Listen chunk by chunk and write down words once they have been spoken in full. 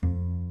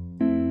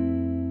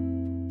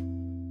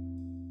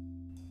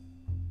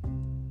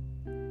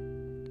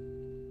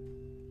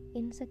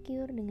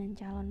insecure dengan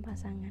calon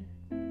pasangan.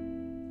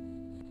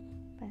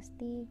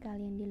 Pasti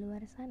kalian di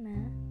luar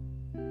sana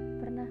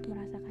pernah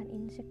merasakan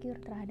insecure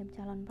terhadap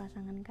calon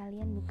pasangan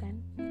kalian,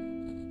 bukan?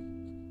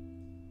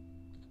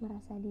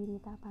 Merasa diri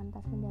tak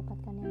pantas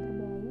mendapatkan yang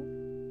terbaik,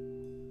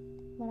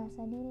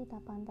 merasa diri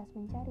tak pantas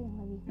mencari yang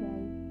lebih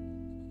baik.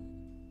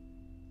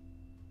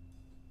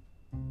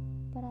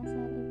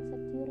 Perasaan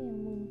insecure yang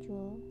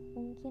muncul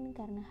mungkin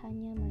karena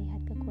hanya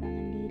melihat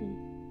kekurangan diri,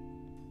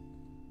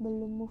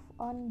 belum move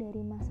on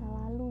dari masa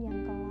lalu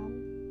yang kelam,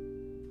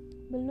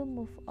 belum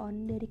move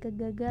on dari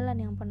kegagalan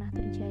yang pernah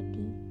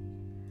terjadi,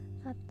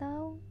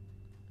 atau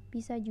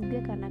bisa juga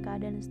karena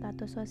keadaan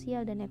status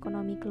sosial dan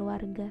ekonomi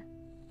keluarga.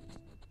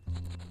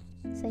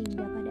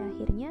 Sehingga pada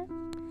akhirnya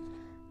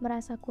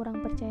merasa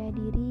kurang percaya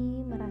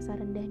diri, merasa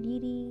rendah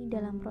diri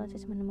dalam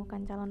proses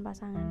menemukan calon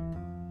pasangan.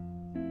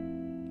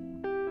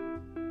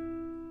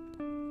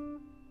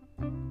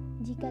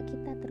 Jika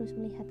kita terus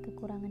melihat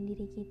kekurangan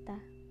diri kita,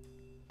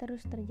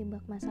 terus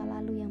terjebak masa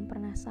lalu yang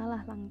pernah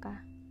salah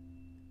langkah,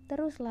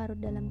 terus larut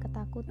dalam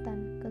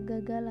ketakutan,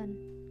 kegagalan,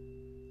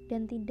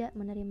 dan tidak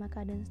menerima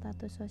keadaan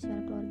status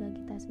sosial keluarga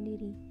kita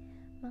sendiri,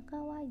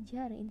 maka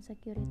wajar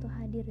insecure itu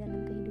hadir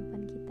dalam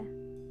kehidupan kita.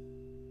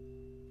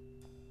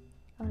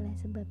 Oleh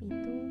sebab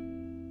itu,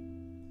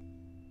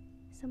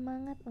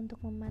 semangat untuk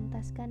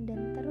memantaskan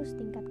dan terus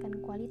tingkatkan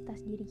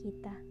kualitas diri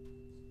kita.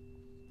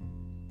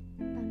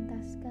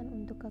 Pantaskan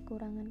untuk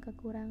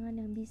kekurangan-kekurangan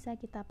yang bisa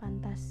kita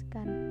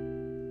pantaskan.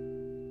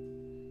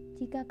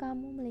 Jika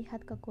kamu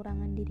melihat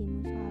kekurangan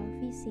dirimu soal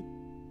fisik,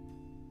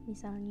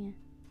 misalnya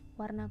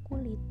warna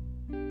kulit,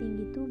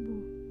 tinggi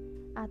tubuh,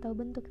 atau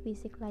bentuk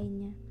fisik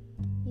lainnya,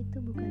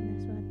 itu bukanlah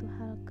suatu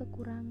hal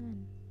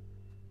kekurangan.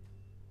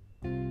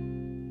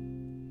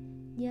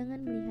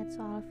 Jangan melihat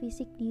soal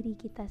fisik diri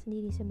kita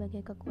sendiri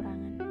sebagai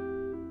kekurangan.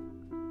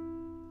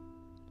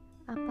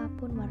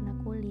 Apapun warna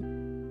kulit,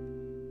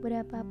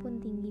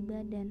 berapapun tinggi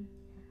badan,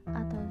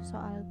 atau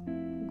soal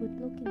good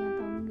looking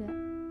atau enggak,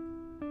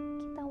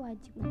 kita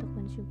wajib untuk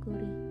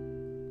mensyukuri.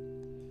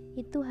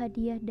 Itu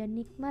hadiah dan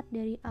nikmat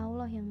dari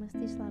Allah yang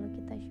mesti selalu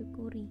kita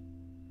syukuri.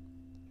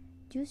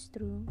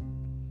 Justru,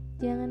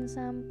 jangan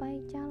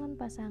sampai calon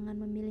pasangan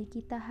memilih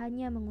kita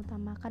hanya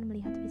mengutamakan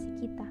melihat fisik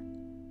kita.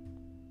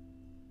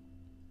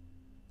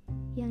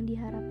 Yang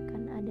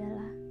diharapkan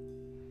adalah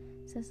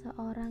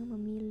seseorang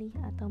memilih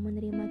atau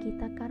menerima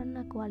kita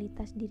karena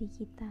kualitas diri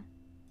kita,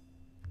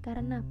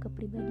 karena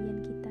kepribadian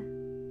kita.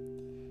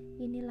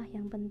 Inilah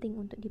yang penting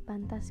untuk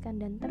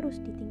dipantaskan dan terus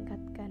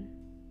ditingkatkan.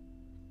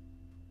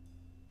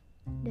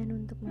 Dan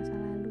untuk masa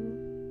lalu,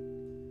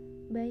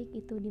 baik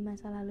itu di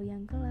masa lalu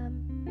yang kelam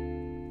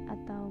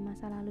atau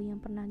masa lalu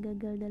yang pernah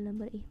gagal dalam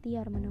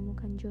berikhtiar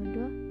menemukan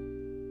jodoh,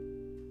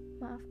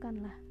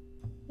 maafkanlah,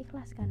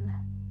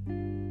 ikhlaskanlah.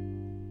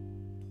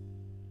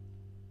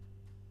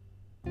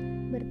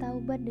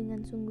 Bertaubat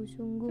dengan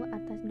sungguh-sungguh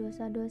atas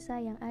dosa-dosa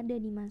yang ada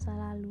di masa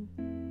lalu.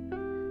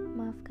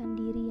 Maafkan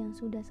diri yang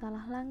sudah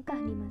salah langkah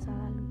di masa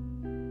lalu.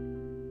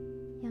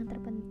 Yang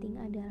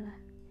terpenting adalah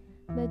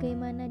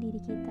bagaimana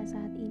diri kita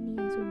saat ini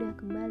yang sudah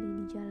kembali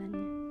di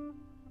jalannya.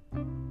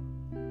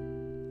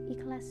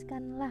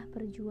 Ikhlaskanlah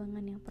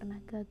perjuangan yang pernah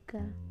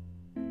gagal.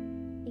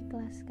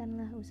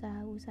 Ikhlaskanlah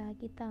usaha-usaha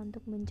kita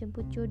untuk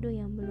menjemput jodoh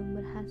yang belum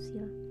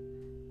berhasil.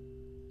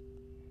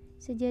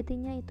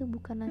 Sejatinya itu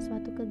bukanlah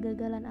suatu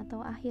kegagalan atau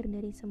akhir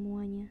dari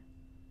semuanya.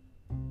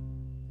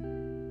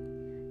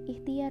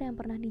 Ikhtiar yang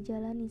pernah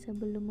dijalani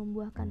sebelum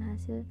membuahkan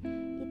hasil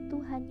itu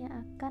hanya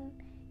akan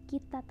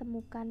kita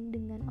temukan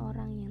dengan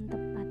orang yang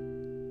tepat.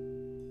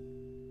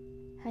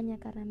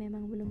 Hanya karena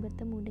memang belum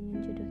bertemu dengan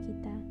jodoh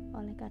kita,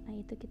 oleh karena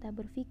itu kita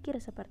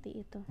berpikir seperti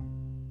itu.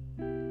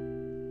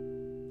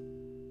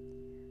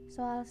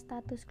 Soal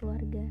status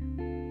keluarga,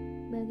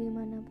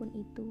 bagaimanapun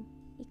itu,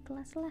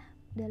 ikhlaslah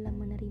dalam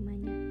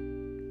menerimanya.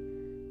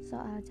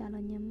 Soal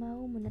calonnya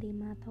mau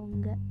menerima atau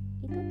enggak,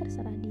 itu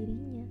terserah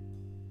dirinya.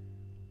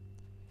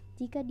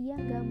 Jika dia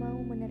gak mau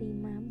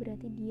menerima,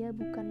 berarti dia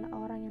bukanlah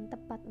orang yang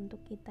tepat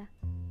untuk kita.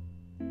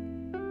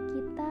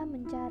 Kita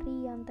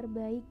mencari yang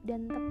terbaik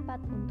dan tepat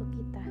untuk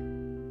kita.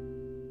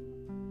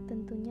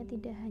 Tentunya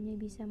tidak hanya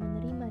bisa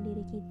menerima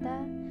diri kita,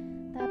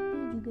 tapi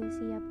juga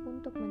siap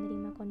untuk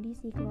menerima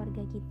kondisi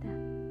keluarga kita.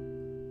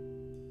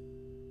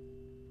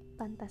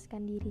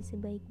 Pantaskan diri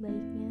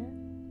sebaik-baiknya,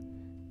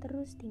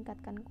 terus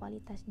tingkatkan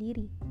kualitas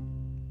diri.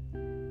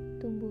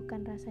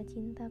 Tumbuhkan rasa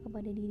cinta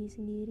kepada diri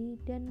sendiri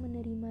dan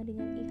menerima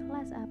dengan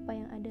ikhlas apa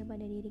yang ada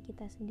pada diri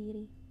kita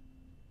sendiri.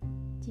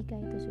 Jika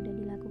itu sudah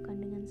dilakukan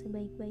dengan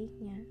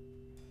sebaik-baiknya,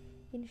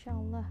 insya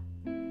Allah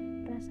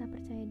rasa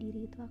percaya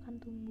diri itu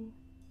akan tumbuh.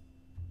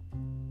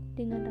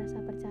 Dengan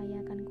rasa percaya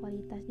akan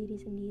kualitas diri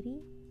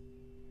sendiri,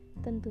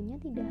 tentunya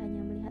tidak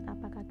hanya melihat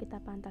apakah kita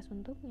pantas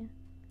untuknya,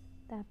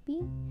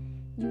 tapi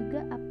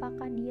juga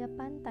apakah dia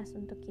pantas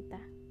untuk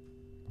kita.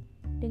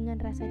 Dengan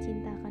rasa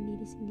cinta akan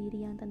diri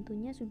sendiri yang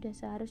tentunya sudah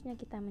seharusnya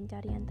kita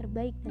mencari yang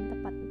terbaik dan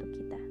tepat untuk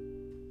kita.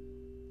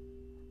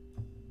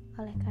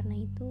 Oleh karena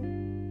itu,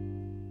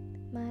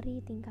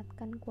 mari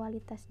tingkatkan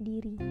kualitas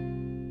diri.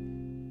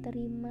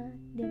 terima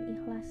dan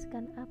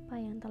ikhlaskan apa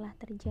yang telah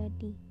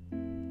terjadi.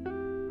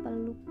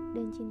 Peluk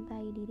dan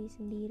cintai diri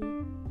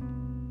sendiri.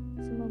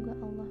 Semoga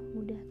Allah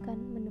mudahkan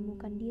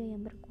menemukan dia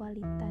yang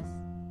berkualitas,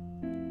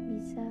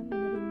 bisa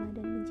menerima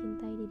dan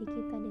mencintai diri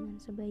kita dengan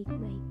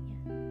sebaik-baiknya.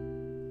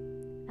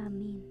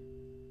 Amin.